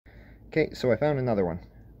Okay, so I found another one.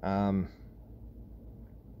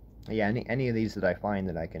 Yeah, any of these that I find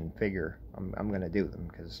that I can figure, I'm going to do them,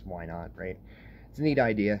 because why not, right? It's a neat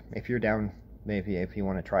idea. If you're down, maybe if you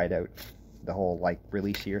want to try it out, the whole, like,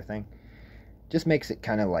 release year thing. Just makes it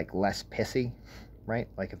kind of, like, less pissy, right?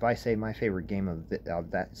 Like, if I say my favorite game of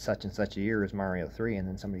that such and such a year is Mario 3, and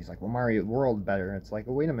then somebody's like, well, Mario World better. It's like,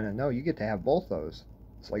 well, wait a minute, no, you get to have both those.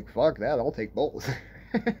 It's like, fuck that, I'll take both.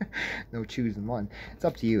 No choosing one. It's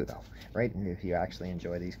up to you, though, right? And if you actually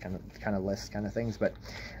enjoy these kind of lists kind of things. But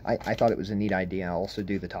I thought it was a neat idea. I'll also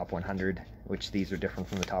do the top 100, which these are different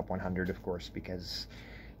from the top 100, of course, because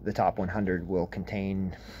the top 100 will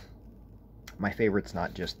contain my favorites,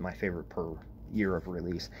 not just my favorite per year of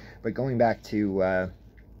release. But going back to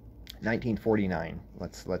 1949,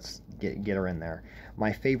 let's get her in there.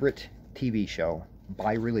 My favorite TV show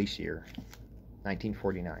by release year,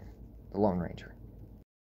 1949, The Lone Ranger.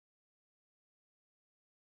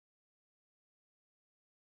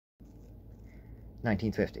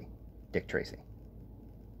 1950, Dick Tracy.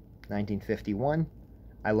 1951,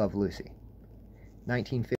 I Love Lucy.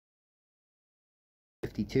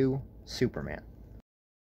 1952, Superman.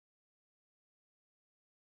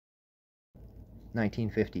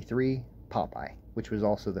 1953, Popeye, which was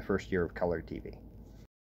also the first year of color TV.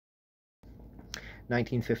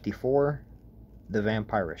 1954, The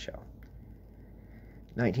Vampira Show.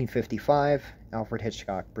 1955, Alfred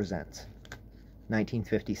Hitchcock Presents.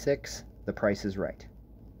 1956, The Price is Right.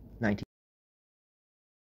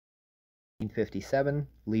 1957,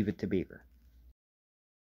 Leave It to Beaver.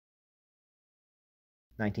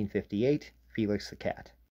 1958, Felix the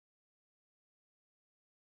Cat.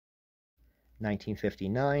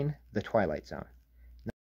 1959, The Twilight Zone.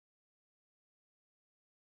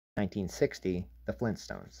 1960, The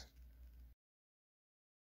Flintstones.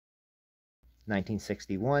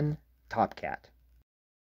 1961, Top Cat.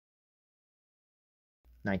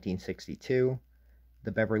 1962,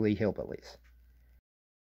 The Beverly Hillbillies.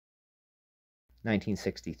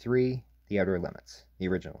 1963, The Outer Limits, the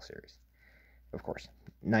original series, of course.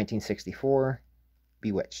 1964,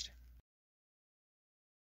 Bewitched.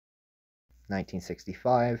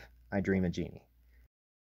 1965, I Dream a Genie.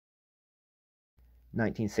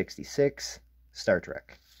 1966, Star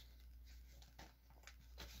Trek.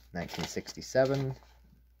 1967,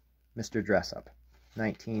 Mr. Dressup.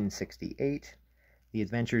 1968, The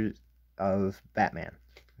Adventures of Batman,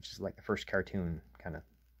 which is like the first cartoon kind of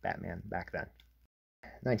Batman back then.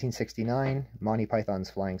 1969, Monty Python's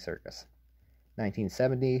Flying Circus.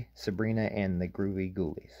 1970, Sabrina and the Groovy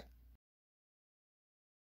Ghoulies.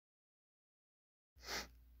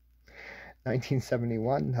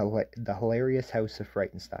 1971, The Hilarious House of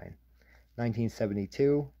Frightenstein.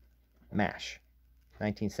 1972, MASH.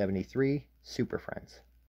 1973, Super Friends.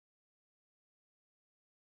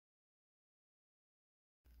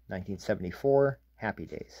 1974, Happy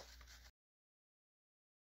Days.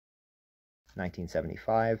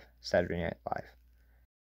 1975, Saturday Night Live.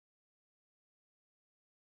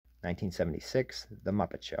 1976, The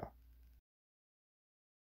Muppet Show.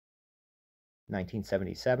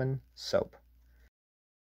 1977, Soap.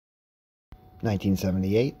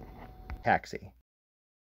 1978, Taxi.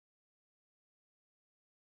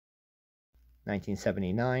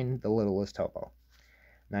 1979, The Littlest Hobo.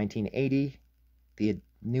 1980, The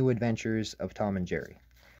New Adventures of Tom and Jerry.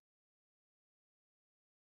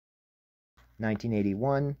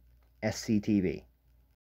 1981, SCTV.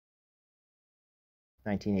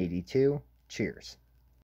 1982, Cheers.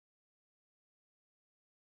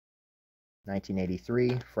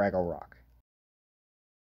 1983, Fraggle Rock.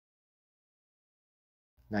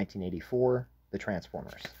 1984, The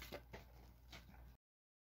Transformers.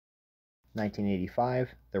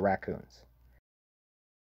 1985, The Raccoons.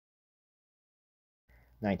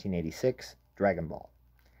 1986, Dragon Ball.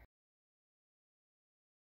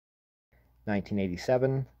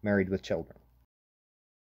 1987, Married with Children.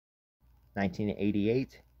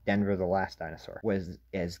 1988, Denver the Last Dinosaur. Was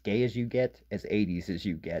as gay as you get, as 80s as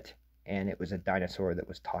you get, and it was a dinosaur that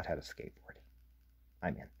was taught how to skateboard.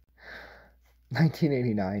 I'm in.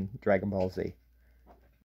 1989, Dragon Ball Z.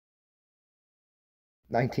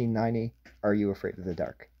 1990, Are You Afraid of the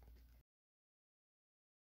Dark?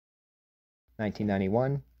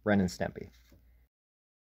 1991, Ren and Stimpy.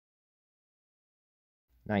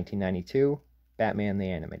 1992, Batman the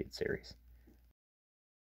Animated Series.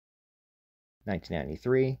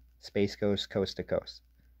 1993, Space Ghost Coast to Coast.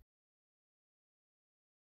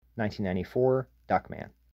 1994,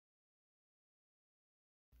 Duckman.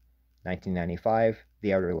 1995,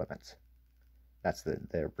 The Outer Limits. That's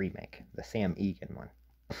the remake, the Sam Egan one.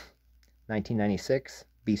 1996,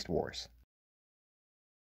 Beast Wars.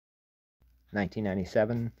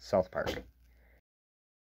 1997, South Park.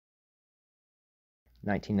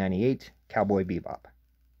 1998, Cowboy Bebop.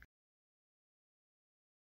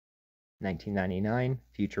 1999,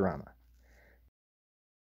 Futurama.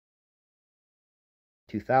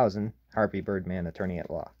 2000, Harvey Birdman, Attorney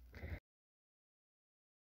at Law.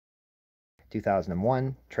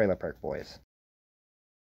 2001, Trailer Park Boys.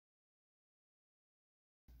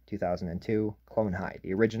 2002, Clone High,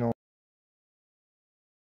 the original.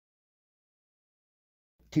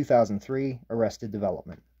 2003, Arrested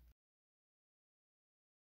Development.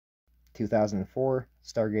 2004,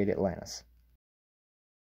 Stargate Atlantis.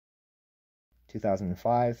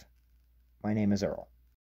 2005, My Name is Earl.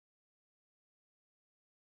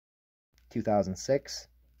 2006,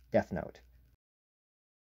 Death Note.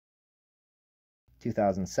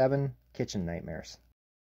 2007, Kitchen Nightmares.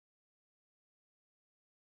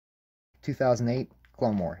 2008,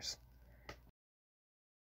 Clone Wars.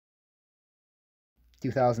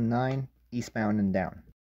 2009, Eastbound and Down.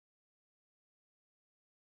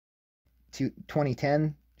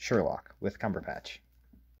 2010, Sherlock with Cumberbatch.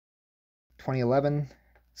 2011,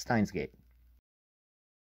 Steins Gate.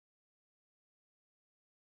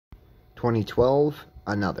 2012,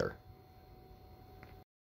 Another.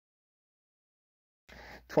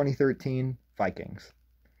 2013, Vikings.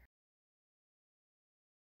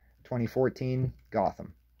 2014,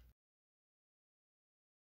 Gotham.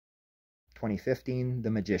 2015, The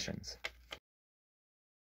Magicians.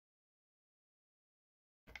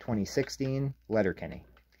 2016, Letterkenny.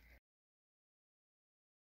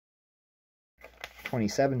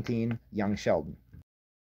 2017, Young Sheldon.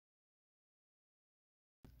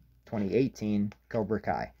 2018, Cobra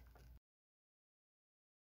Kai.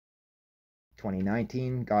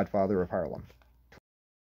 2019, Godfather of Harlem.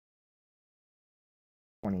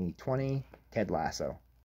 2020, Ted Lasso.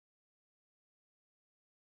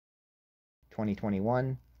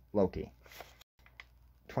 2021, Loki.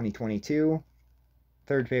 2022,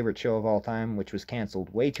 third favorite show of all time, which was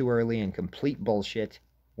canceled way too early and complete bullshit,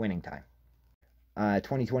 Winning Time.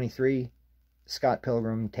 2023, Scott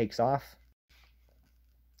Pilgrim Takes Off.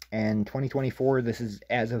 And 2024, this is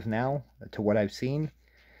as of now, to what I've seen,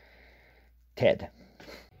 Ted.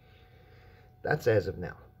 That's as of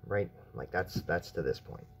now, right? Like, that's to this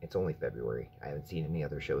point. It's only February. I haven't seen any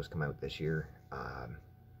other shows come out this year.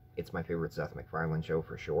 It's my favorite Seth MacFarlane show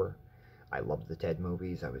for sure. I love the Ted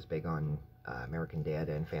movies. I was big on American Dad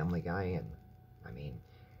and Family Guy, and I mean,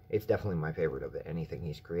 it's definitely my favorite of anything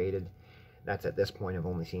he's created. That's at this point. I've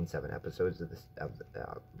only seen 7 episodes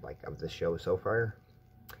of this show so far.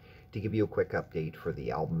 To give you a quick update for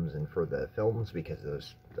the albums and for the films, because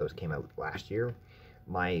those came out last year,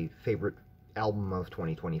 my favorite album of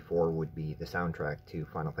 2024 would be the soundtrack to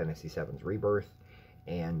Final Fantasy VII's Rebirth,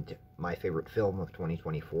 and my favorite film of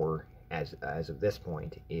 2024 as of this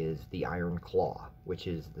point is The Iron Claw, which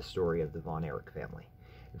is the story of the Von Erich family.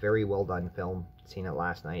 Very well done film. Seen it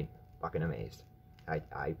last night. Fucking amazed.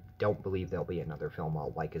 I don't believe there'll be another film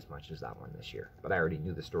I'll like as much as that one this year, but I already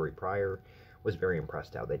knew the story prior. Was very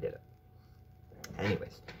impressed how they did it.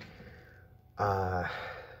 Anyways,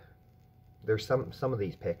 there's some of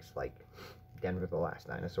these picks, like Denver the Last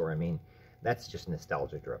Dinosaur. I mean, that's just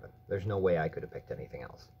nostalgia driven. There's no way I could have picked anything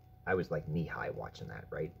else. I was like knee high watching that,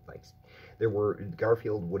 right? Like,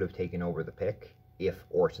 Garfield would have taken over the pick if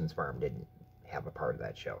Orson's Farm didn't have a part of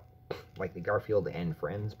that show. Like the Garfield and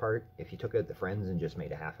Friends part, if you took out the Friends and just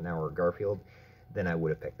made a half an hour of Garfield, then I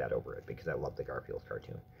would have picked that over it, because I love the Garfield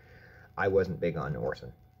cartoon. I wasn't big on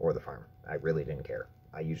Orson or the farm. I really didn't care.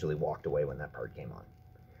 I usually walked away when that part came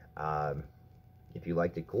on. If you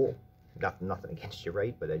liked it, cool. Got nothing against you,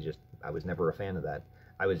 right? But I was never a fan of that.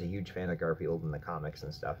 I was a huge fan of Garfield and the comics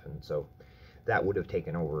and stuff, and so that would have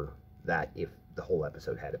taken over that if the whole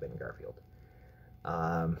episode had been Garfield.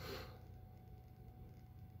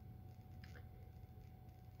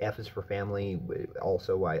 F is for Family.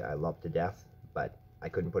 Also, I love to death, but I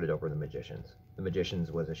couldn't put it over The Magicians. The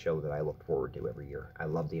Magicians was a show that I looked forward to every year. I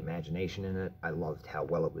loved the imagination in it. I loved how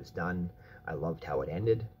well it was done. I loved how it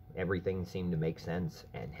ended. Everything seemed to make sense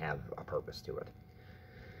and have a purpose to it.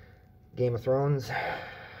 Game of Thrones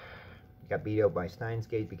got beat out by Steins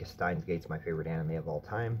Gate, because Steins Gate's my favorite anime of all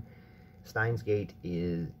time.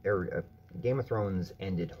 Game of Thrones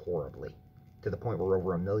ended horribly, to the point where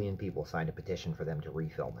over 1 million people signed a petition for them to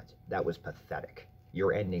refilm it. That was pathetic.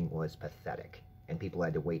 Your ending was pathetic, and people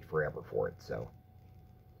had to wait forever for it, so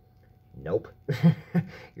nope.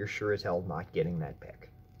 You're sure as hell not getting that pick.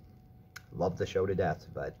 Love the show to death,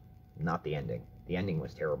 but not the ending. The ending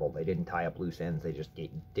was terrible. They didn't tie up loose ends. They just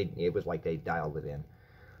it was like they dialed it in.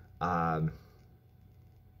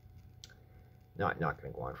 not going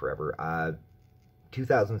to go on forever.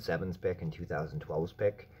 2007's pick and 2012's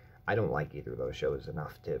pick, I don't like either of those shows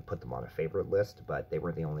enough to put them on a favorite list, but they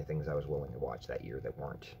were the only things I was willing to watch that year that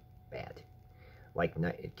weren't bad. Like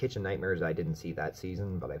Kitchen Nightmares, I didn't see that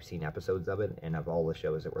season, but I've seen episodes of it, and of all the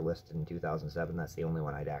shows that were listed in 2007, that's the only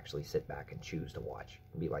one I'd actually sit back and choose to watch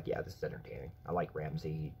and be like, yeah, this is entertaining. I like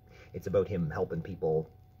Ramsay. It's about him helping people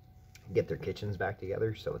get their kitchens back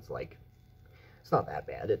together, so it's like, it's not that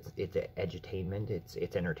bad. It's edutainment.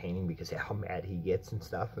 It's entertaining because of how mad he gets and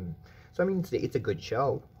stuff. And so I mean, it's a good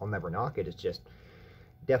show. I'll never knock it. It's just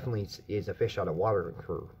definitely is a fish out of water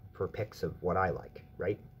for picks of what I like,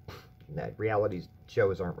 right? That reality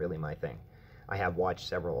shows aren't really my thing. I have watched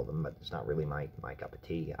several of them, but it's not really my cup of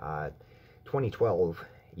tea. 2012,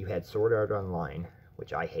 you had Sword Art Online,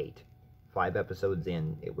 which I hate. 5 episodes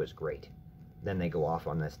in, it was great. Then they go off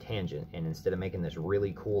on this tangent, and instead of making this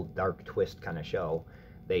really cool dark twist kind of show,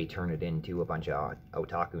 they turn it into a bunch of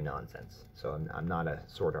otaku nonsense. So I'm not a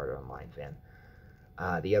Sword Art Online fan.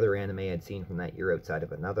 The other anime I'd seen from that year outside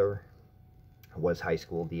of another was High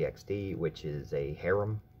School DxD, which is a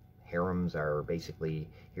harem. Harems are basically,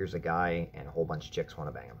 here's a guy and a whole bunch of chicks want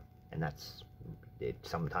to bang him. And that's it.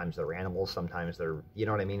 Sometimes they're animals, sometimes they're, you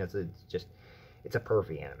know what I mean? It's a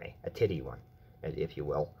pervy anime, a titty one, if you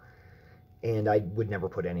will. And I would never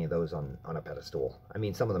put any of those on a pedestal. I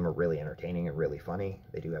mean, some of them are really entertaining and really funny.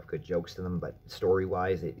 They do have good jokes to them, but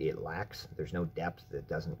story-wise, it lacks. There's no depth. It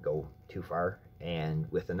doesn't go too far. And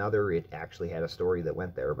with another, it actually had a story that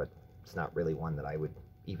went there, but it's not really one that I would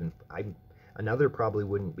even... Another probably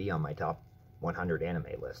wouldn't be on my top 100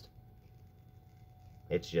 anime list.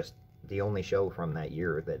 It's just the only show from that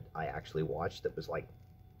year that I actually watched that was like,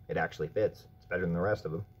 it actually fits. It's better than the rest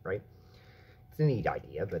of them, right? It's a neat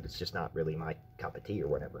idea, but it's just not really my cup of tea or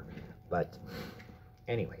whatever. But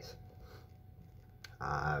anyways,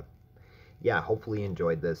 yeah, hopefully you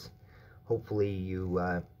enjoyed this. Hopefully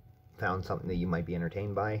you found something that you might be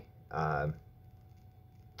entertained by.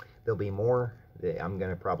 There'll be more. I'm going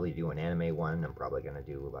to probably do an anime one. I'm probably going to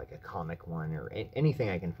do like a comic one or anything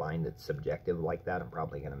I can find that's subjective like that. I'm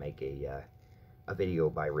probably going to make a video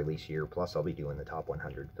by release year. Plus, I'll be doing the top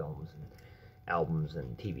 100 films and albums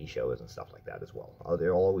and TV shows and stuff like that as well.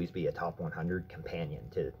 There'll always be a top 100 companion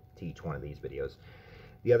to each one of these videos.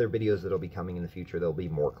 The other videos that'll be coming in the future, there'll be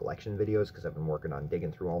more collection videos because I've been working on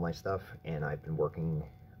digging through all my stuff, and I've been working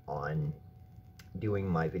on doing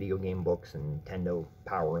my video game books and Nintendo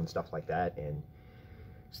Power and stuff like that, and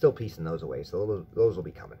still piecing those away, so those will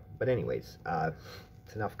be coming. But anyways,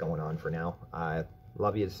 it's enough going on for now.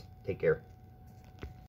 Love yous. Take care.